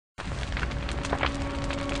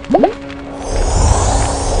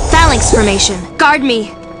Phalanx formation. Guard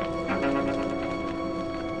me.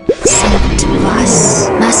 Sankt was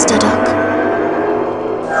Mastadok.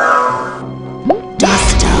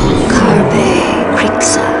 Dothdal Carbe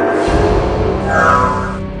Krixa.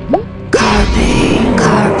 Carbe,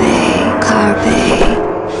 Carbe, Carbe.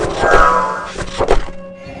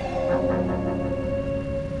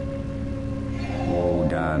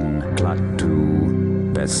 Wodan Klatu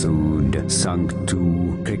Besud Sanctu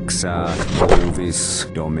Krixa Bovis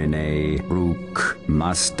Domine Rook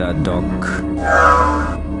Mastadok.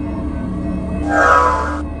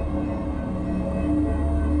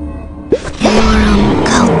 Elorum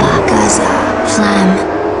Kalpa Gaza Flam.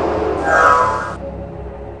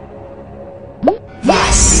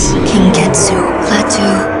 Vas Kingetsu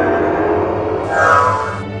Klaatu.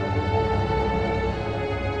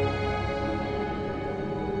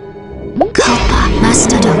 Kalpa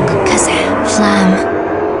Mastadok Kazam Flam.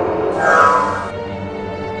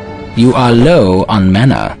 You are low on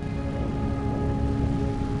mana.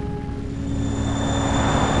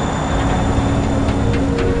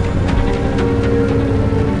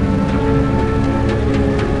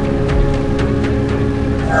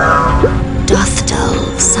 Dothdal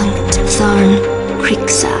Sankt Thorn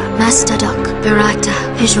Krixa Mastadok Berata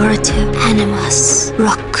Pejorative Animus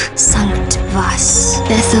Rock Sankt Vas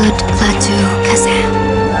Bethud Klaatu Kazam.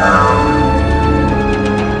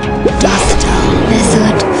 Dothdal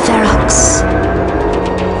Bethud Ferox.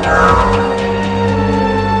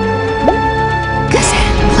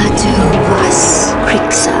 Kazam Klaatu Vas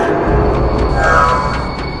Krixa.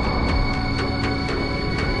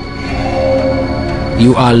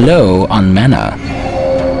 You are low on mana.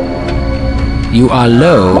 You are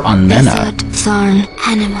low on mana. Bethud Thorn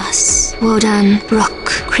Animus Wodan Rock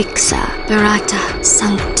Krixa Berata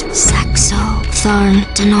Sankt Saxo Thorn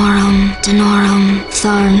Denorum Denorum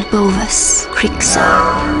Thorn Bovis Krixa.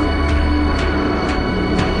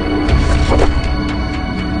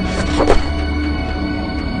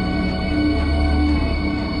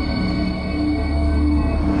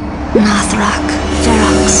 Nathrak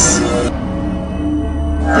Ferox.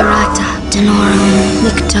 Berata Denorum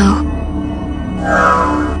Licto.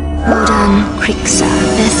 Wodan Krixa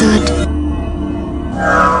Bethud.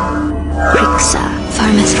 Krixa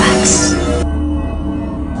Pharmathrax.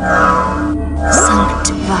 Sankt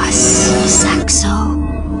Vas Saxo.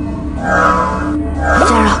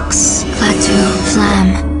 Ferox Klaatu Flam.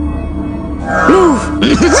 Move!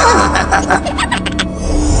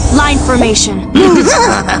 Line formation. Move!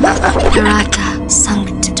 Berata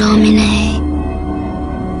Sankt Domine.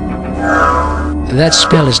 That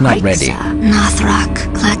spell is not ready. Nathrak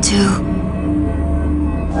Klaatu.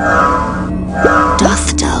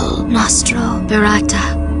 Dothdal Nostro Berata.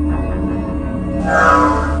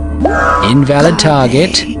 Invalid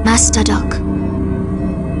target. Mastadok.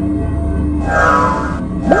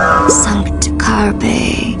 Sankt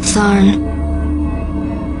Carbe Thorn.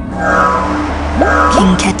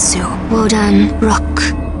 Kinketsu Wodan Rock.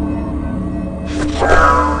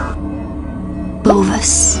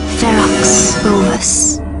 Bovis Ferox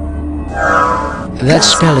Bovis. That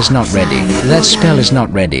spell is not ready. That spell is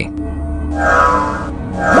not ready.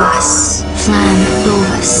 Vas Flam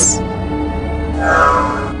Bovis.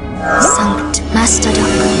 Sankt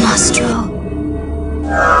Mastadok Nostro.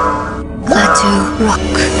 Klaatu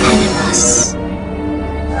Rock Animus.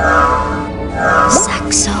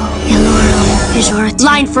 Saxo Elorum Pejorative.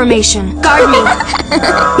 Line formation. Guard me.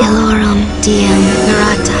 Elorum Diem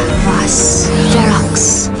Berata Vas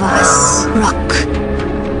Ferox Vas Rock.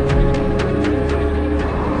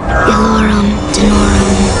 Elorum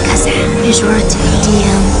Denorum Kazam Pejorative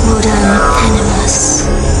Diem Wodan Animus.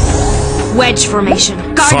 Wedge formation.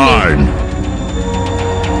 Guard me. Fine.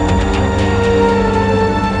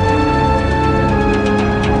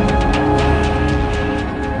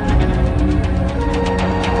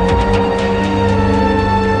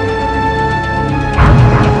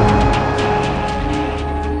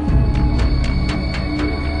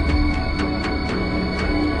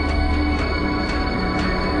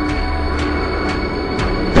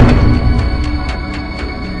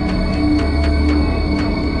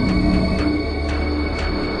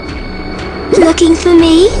 Looking for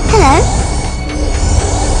me? Hello?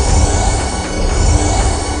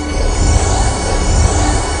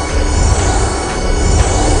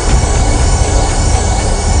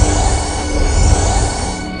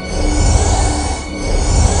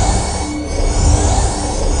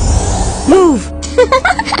 Move!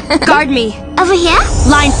 Guard me. Over here?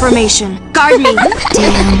 Line formation. Guard me.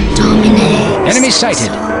 Diem Domine. Enemy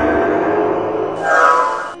sighted.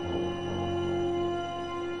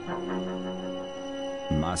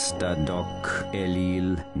 Master Doc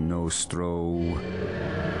Elil Nostro.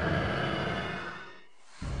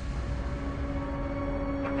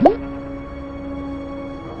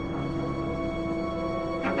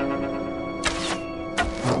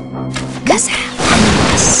 Kaza,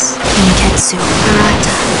 Animus, Ninketsu,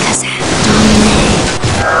 Arata, Kaza, Domine.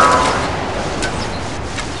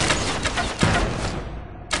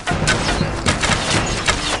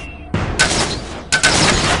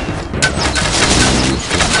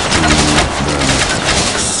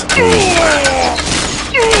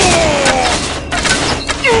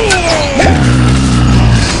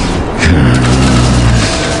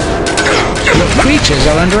 Your creatures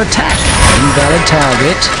are under attack. Invalid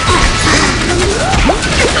target.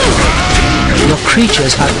 Your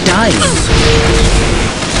creatures are dying.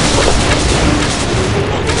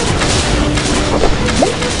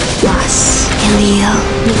 Las, Elio,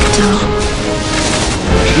 Nikto.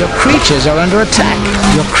 Your creatures are under attack.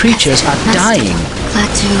 Your creatures are dying.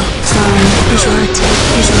 Klaatu, Thorn, Visuality,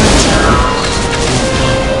 Visuality.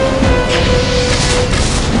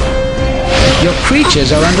 Your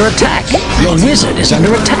creatures are under attack. Your wizard is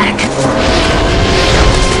under attack.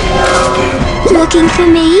 Looking for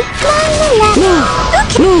me? La, la, la.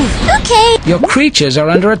 Okay. Okay. Your creatures are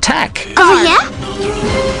under attack. Over here?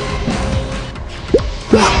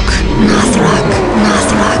 Rock, Nathrak,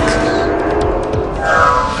 Nathrak.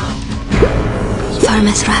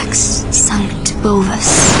 Tharmithrax, Sanct Bovus.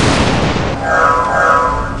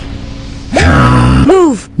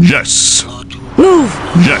 Move! Yes. Move!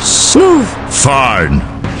 Yes. Move! Fine.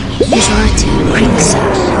 Visuality, Krixa,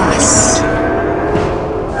 Vas.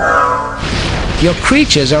 Your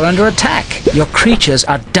creatures are under attack. Your creatures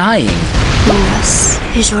are dying. Bovus,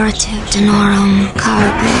 Visuality, Denorum,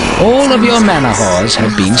 Carpe. All of your mana whores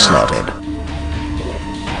have been slaughtered.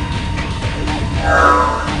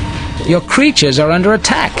 Your creatures are under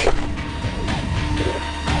attack.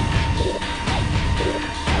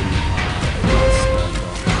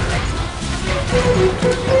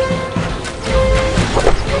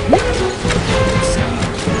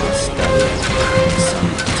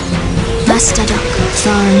 Mastadok,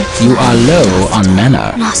 Thorn. You are low on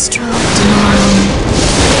mana. Nostro, Denorum.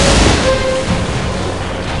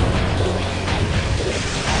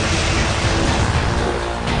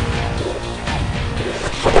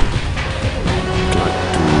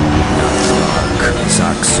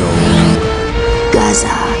 Saxo.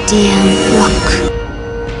 Gaza, DM, Rock.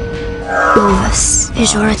 Bovus,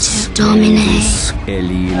 Pejorative, Domine.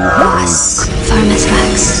 Elil Vas,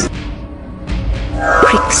 Tharmithrax.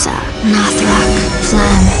 Krixa, Nathrak,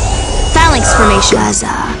 Flam. Phalanx formation.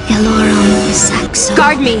 Gaza, Elorum, Saxo.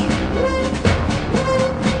 Guard me!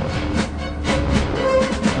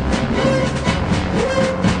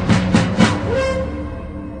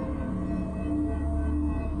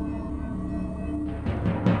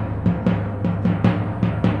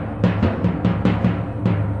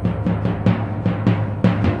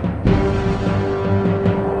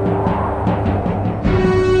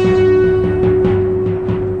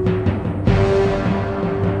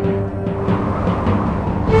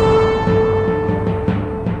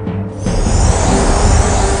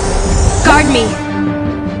 Guard me!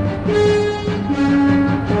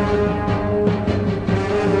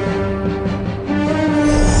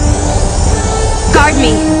 Guard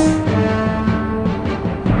me!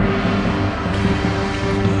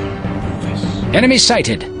 Enemy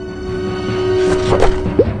sighted.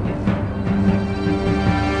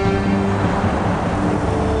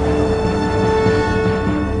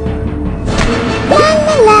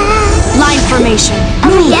 Line formation.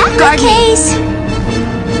 Oh yeah? Guard me! Case.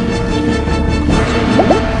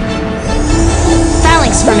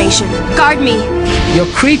 Phalanx formation. Guard me! Your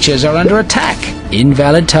creatures are under attack.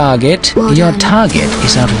 Invalid target. Well Your done. target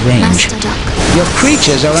is out of range. Mastadok. Your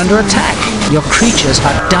creatures are under attack. Your creatures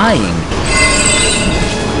are dying.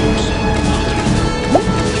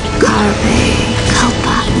 Carpe,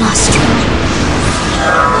 Kalpa, Nostro.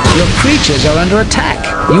 Your creatures are under attack.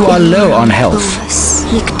 You are low on health. Bovus,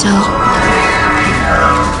 Nikto.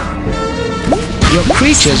 Your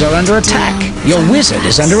creatures are under attack. Your wizard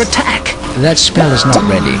is under attack. That spell is not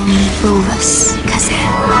ready. Bovus, Kazan.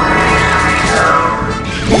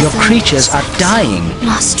 Your creatures are dying.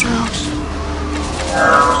 Nostro.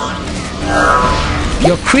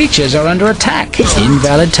 Your creatures are under attack.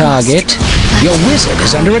 Invalid target. Your wizard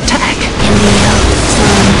is under attack. Elio,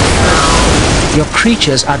 Thorn. Your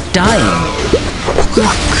creatures are dying.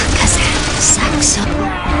 Rock, Kazan, Saxo.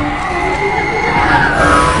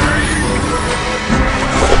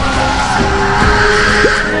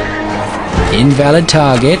 Invalid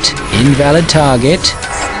target. Invalid target.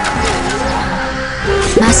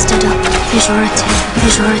 Mastodon, pejorative.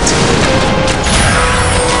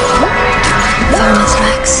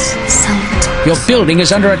 Vermithrax, sound. Your building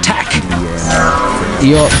is under attack.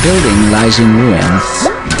 Your building lies in ruin.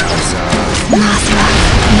 Nathrak,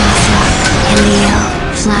 Elio,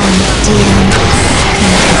 Flam, DM,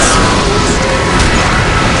 Kinkatsu.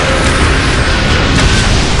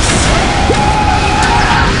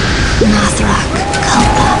 Nathrak,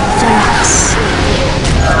 Kalpa, Verax.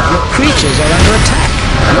 Your creatures are under attack.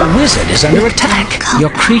 Your wizard is under attack. Your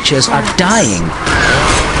creatures are dying.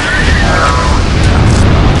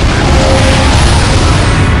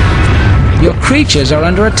 Your creatures are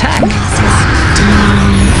under attack. Nathrak,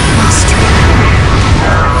 Denorum, Nostrum.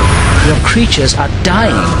 Your creatures are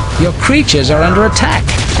dying. Your creatures are under attack.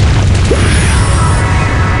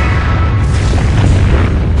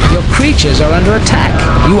 Your creatures are under attack.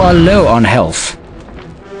 You are low on health.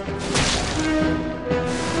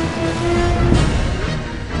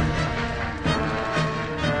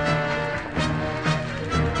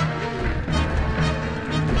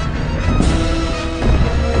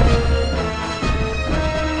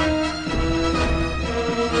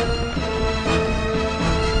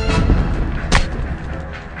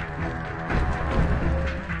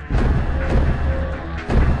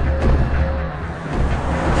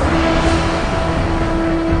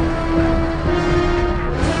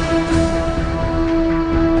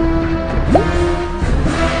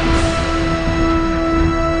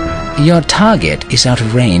 Your target is out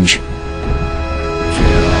of range.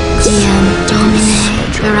 DM, Domine,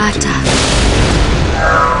 Verata.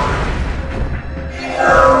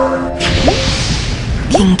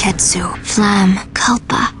 Kinketsu, Flam,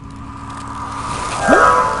 Kalpa.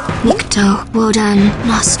 Nikto, Wodan,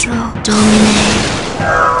 Nostro, Domine.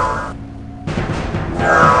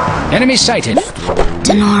 Enemy sighted.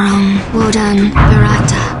 Denorum, Wodan,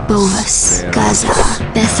 Verata, Bovis, Gaza,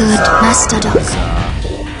 Bethud, Mastodok.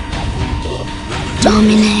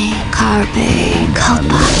 Domine, Carpe,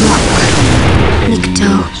 Kalpa, Rock,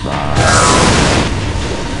 Nikto.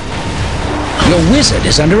 Your wizard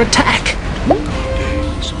is under attack.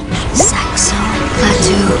 Saxo,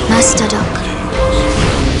 Klaatu, Mastodok.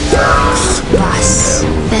 Vas,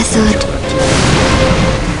 Bethud.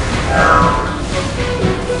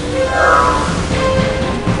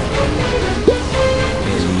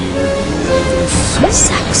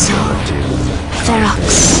 Saxo, Ferox.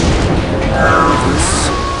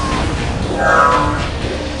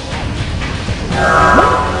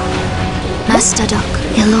 Mastodok,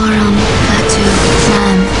 Ilorum, Klaatu,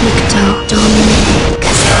 Flam, Nikto, Domine,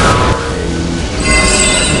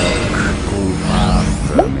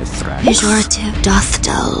 Pejorative,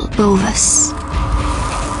 Dothdal, Bovis.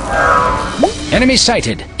 Enemy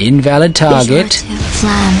sighted. Invalid target. Pejorative,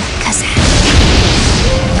 Flam, Kazan.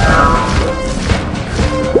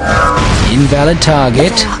 Invalid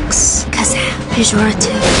target. Ferox, Kazan.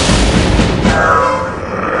 Pejorative.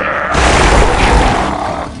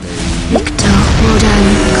 Nikto, Wodan,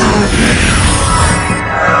 Carpe.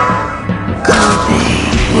 Carpe,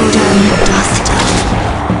 Wodan, Dothdal.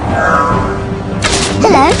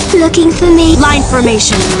 Hello, looking for me? Line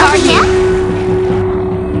formation. Over here?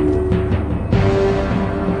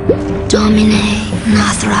 Domine,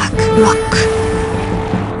 Nathrak, Rock.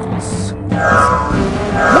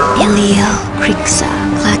 Eliel, Krixa,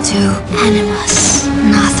 Klaatu, Animus,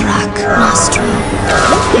 Nathrak, Nostro.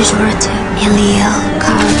 Pejorative, Eliel,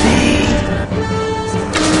 Carpe.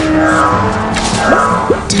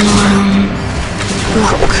 Denorum,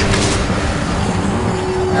 Rock.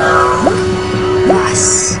 Vas,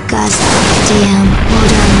 Gaza, DM,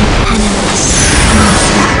 Wodan, Animus,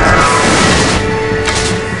 Nathrak.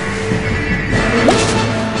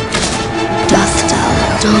 Dothdal,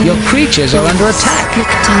 Domine. Your creatures are under attack.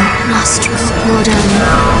 Nikto, Nostro, Wodan.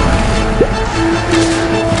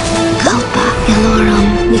 Kalpa, Ilorum,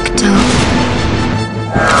 Nikto.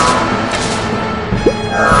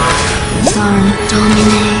 Thorn,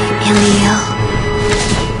 Domine, Eliel.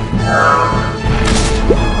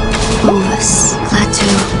 Bovis, Klaatu,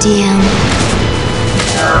 DM.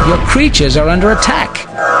 Your creatures are under attack.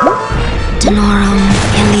 Denorum,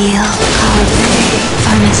 Eliel, Carpe,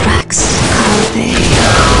 Vermithrax, Carpe.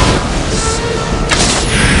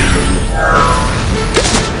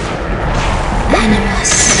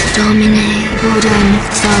 Animus, Domine, Wodan,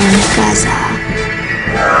 Thorn, Gaza.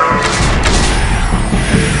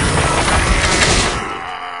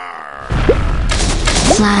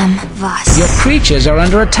 Flam, Vas. Your creatures are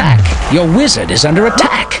under attack. Your wizard is under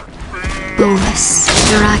attack. Bovis,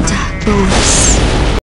 Verata, Bovis.